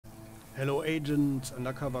Hello agents,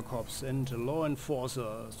 undercover cops and law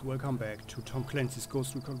enforcers. Welcome back to Tom Clancy's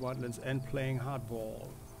Ghost Recon Wildlands and playing hardball.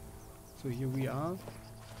 So here we are.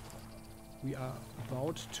 We are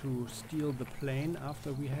about to steal the plane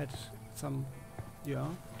after we had some,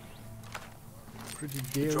 pretty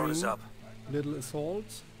daring little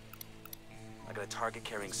assaults. I got a target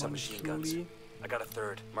carrying some machine guns. I got a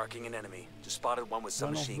third, marking an enemy. Just spotted one with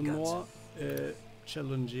some machine guns. One of the more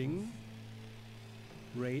challenging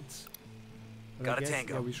raids. But got I guess, a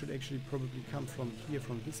tango. Yeah, we should actually probably come from here,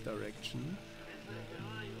 from this direction.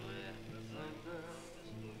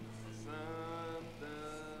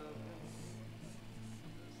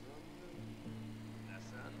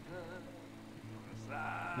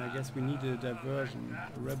 And I guess we need a diversion,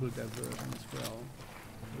 a rebel diversion as well.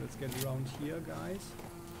 So let's get around here, guys.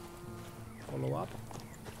 Follow up.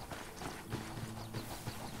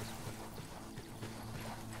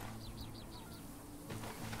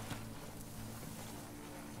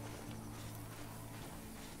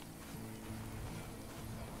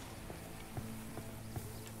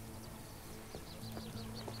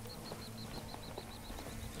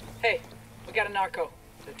 Hey, we got a narco.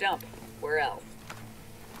 The dump. Where else?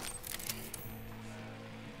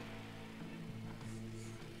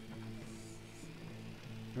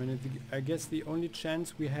 I mean, I guess the only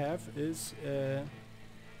chance we have is to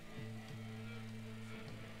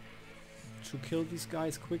kill these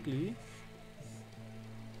guys quickly.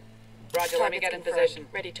 Roger, let me get in position.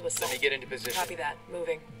 Ready to assault. Let me get into position. Copy that.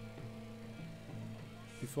 Moving.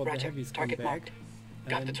 Before Roger. the heavies come Target back. marked.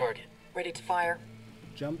 Got the And target. Ready to fire.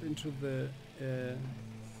 jump into the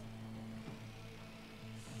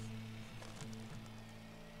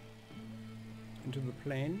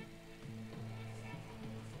plane.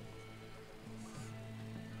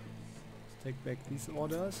 Let's take back these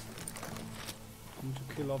orders. Need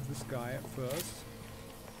to kill off this guy first.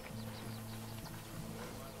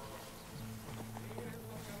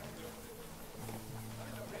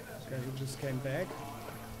 This guy who just came back.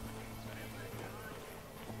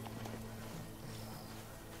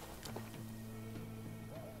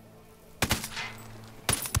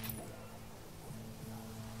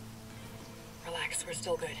 Relax, we're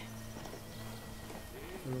still good.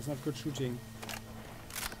 It was not good shooting.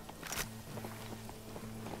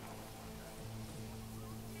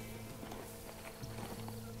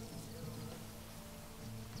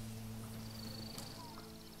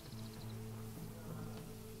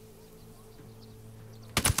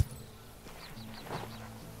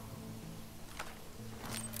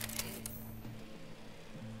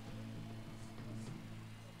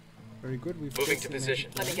 Very good. We've Moving to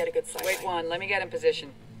position. Let me get a good sight. Wait one, let me get in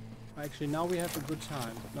position. Actually, now we have a good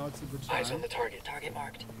time. Now it's a good time. Eyes on the target. Target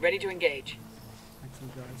marked. Ready to engage.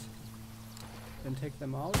 Excellent, guys. Then take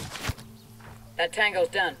them out. That tango's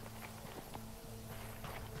done.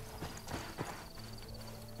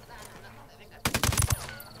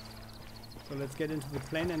 So let's get into the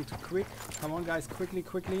plane and quick. Come on, guys, quickly,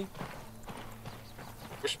 quickly.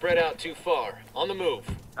 We're spread out too far. On the move.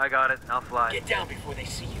 I got it. I'll fly. Get down before they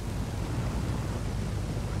see you.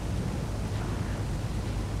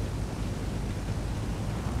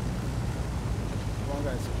 Come on,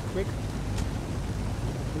 guys, quick.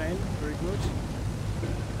 Plane, very good.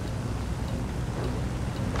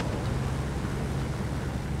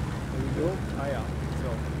 There we go. Ah, yeah. So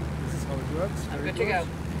this is how it works. I'm Very good to go.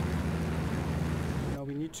 Now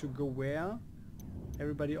we need to go where?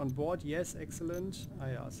 Everybody on board? Yes, excellent. Ah,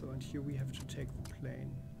 yeah. So and here we have to take the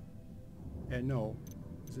plane. No.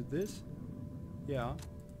 Is it this? Yeah.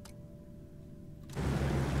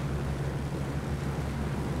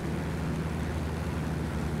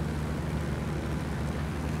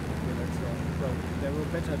 Well, there were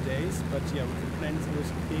better days, but yeah, with the plane is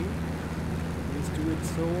always king. We just do it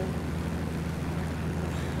so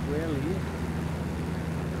rarely.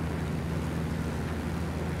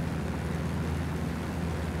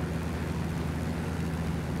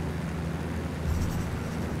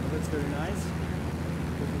 Oh, that's very nice.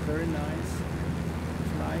 It was a very nice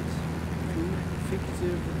flight to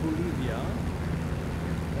fictive Bolivia,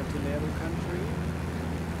 cartel country.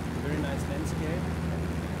 Very nice landscape.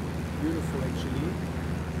 Beautiful, actually.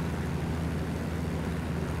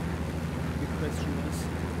 The big question is,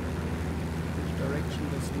 which direction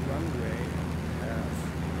does the runway have?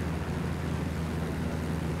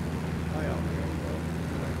 Ah, yeah, there we go.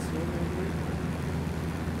 Like so, maybe.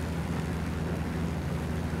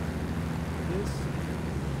 This.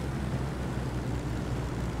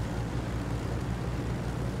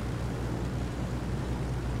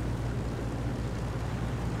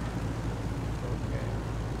 Okay.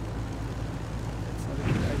 That's not a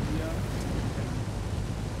good idea.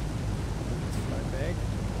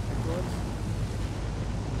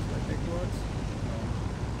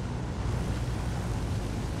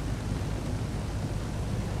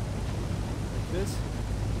 this.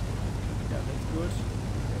 Yeah, that's good.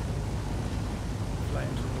 Fly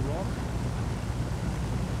into the rock.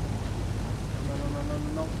 No, no, no, no, no,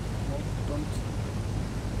 no. No, don't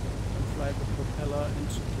fly the propeller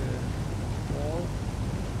into the wall.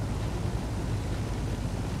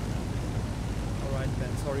 Alright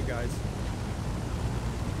then, sorry guys.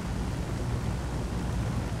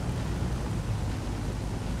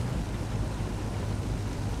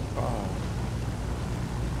 Oh.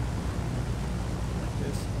 Like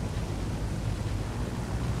this.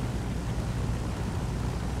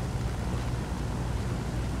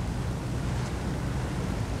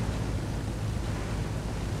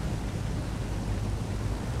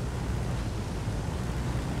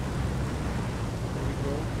 There we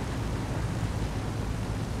go.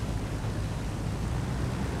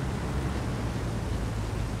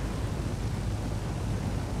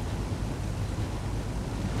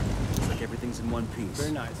 Everything's in one piece.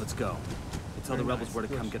 Very nice. Let's go. We'll tell the rebels where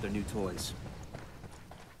to come get their new toys.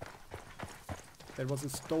 That was a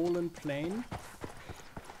stolen plane.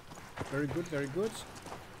 Very good, very good.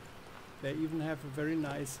 They even have a very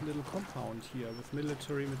nice little compound here with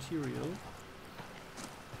military material.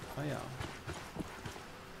 Oh yeah.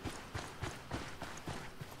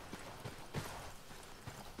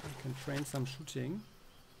 We can train some shooting.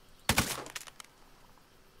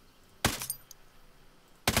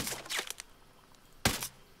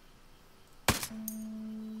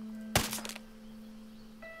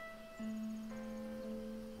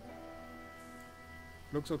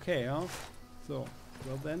 Looks okay, huh? So,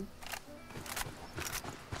 well then.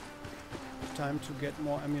 Time to get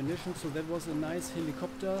more ammunition. So that was a nice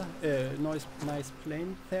helicopter, nice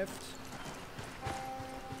plane theft.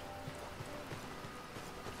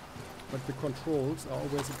 But the controls are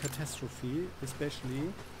always a catastrophe,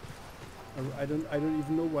 especially. I don't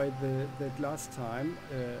even know why that last time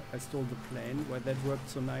I stole the plane, why that worked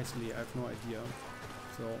so nicely. I have no idea.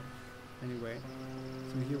 So, anyway.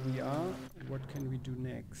 So here we are. What can we do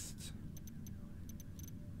next?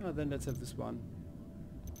 Oh, then let's have this one.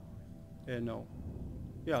 No.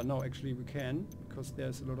 Yeah, no, actually we can, because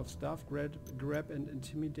there's a lot of stuff. Grab and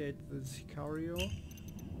intimidate the Sicario.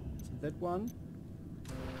 So that one.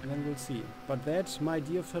 And then we'll see. But that, my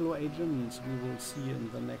dear fellow agents, we will see in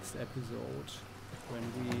the next episode. When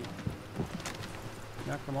we...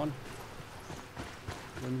 Yeah, come on.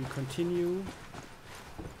 When we continue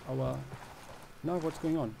our... Now what's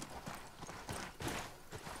going on?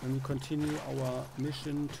 When we continue our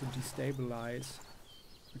mission to destabilize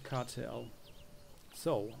the cartel.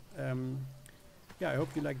 So, yeah, I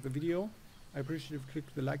hope you liked the video. I appreciate if you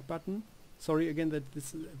click the like button. Sorry again that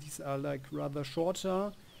these are like rather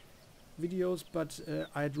shorter videos, but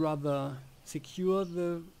I'd rather secure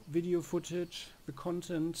the video footage, the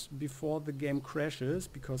content before the game crashes,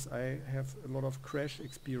 because I have a lot of crash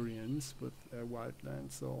experience with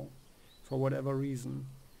Wildlands, so for whatever reason.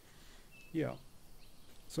 Yeah.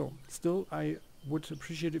 So, still, I would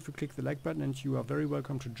appreciate if you click the like button, and you are very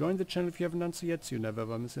welcome to join the channel if you haven't done so yet, so you never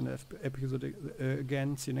ever miss an episode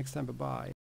again. See you next time, bye-bye.